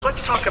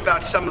talk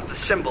about some of the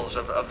symbols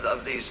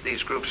of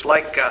these groups,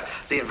 like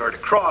the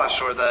inverted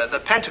cross or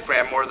the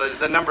pentagram or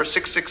the number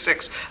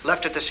 666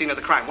 left at the scene of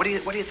the crime. What do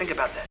you think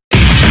about that?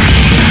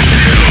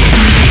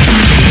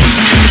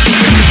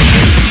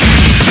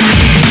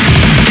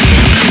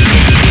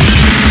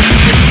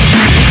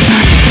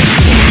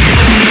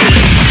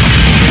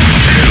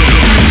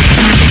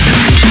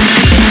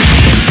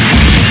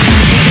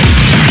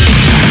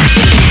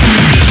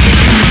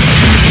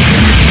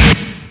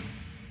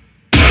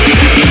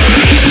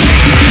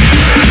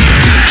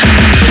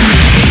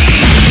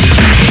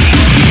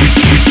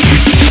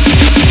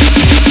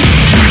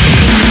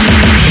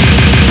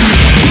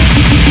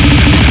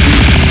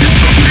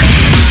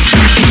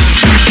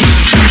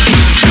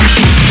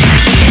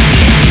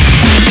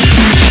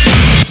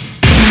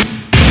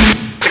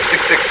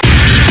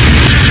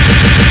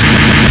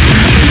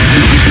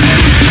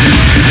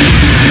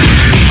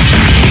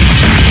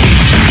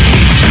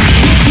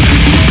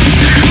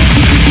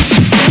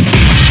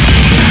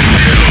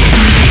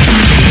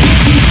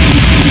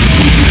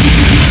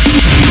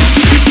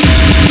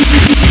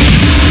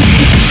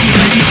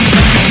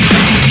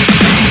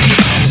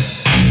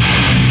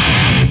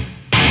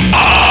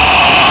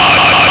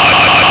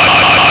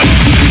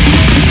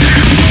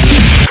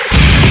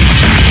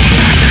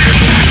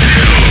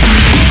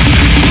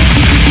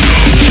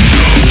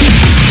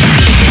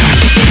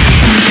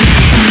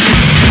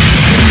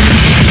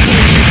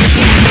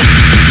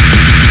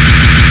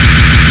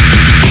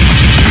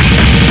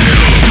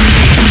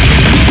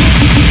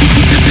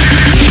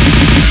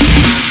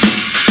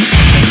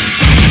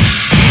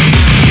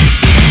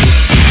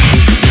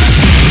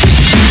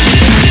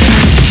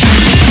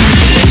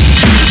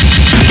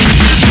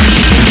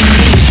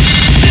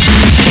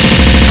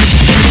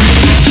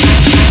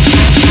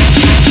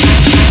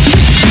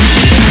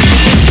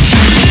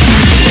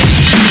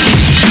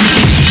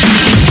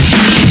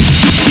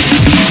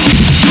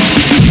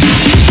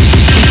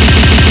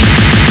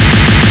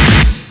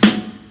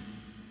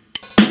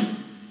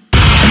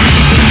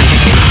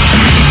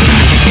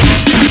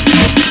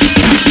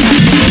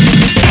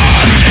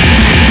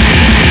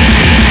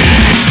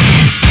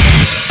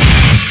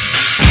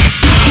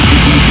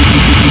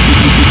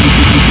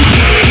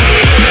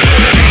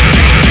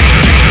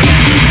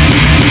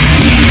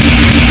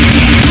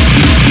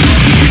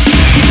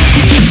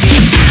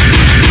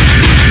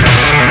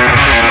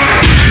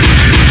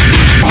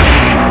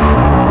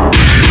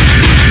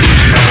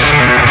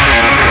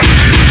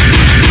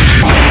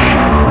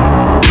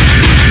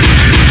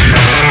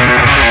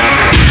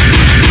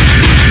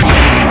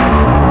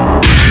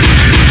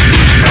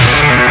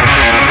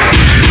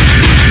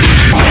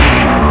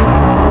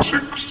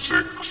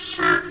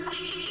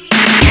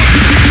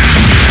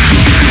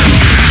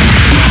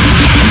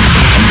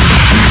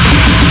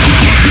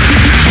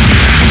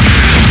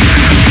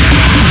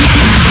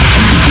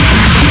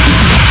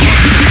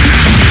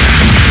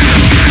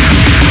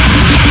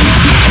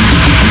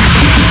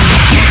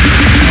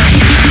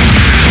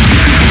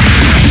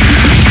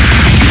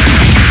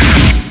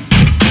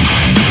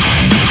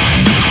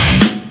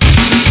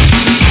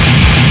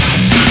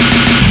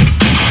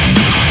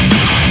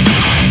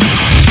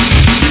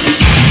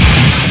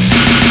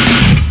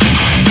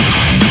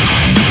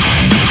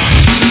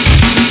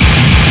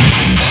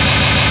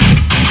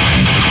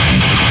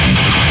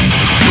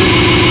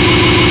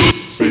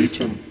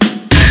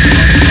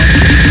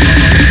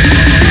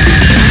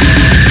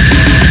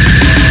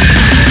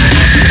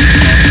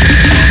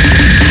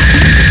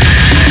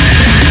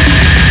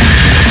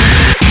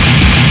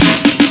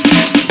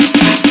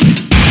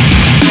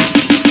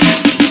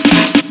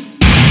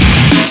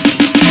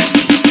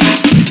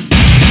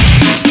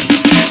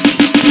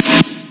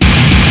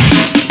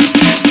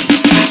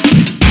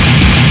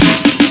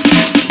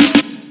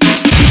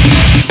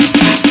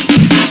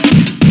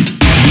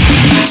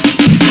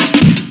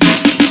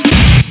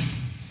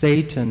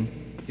 Satan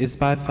is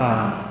by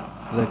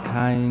far the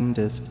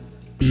kindest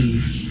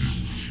beast.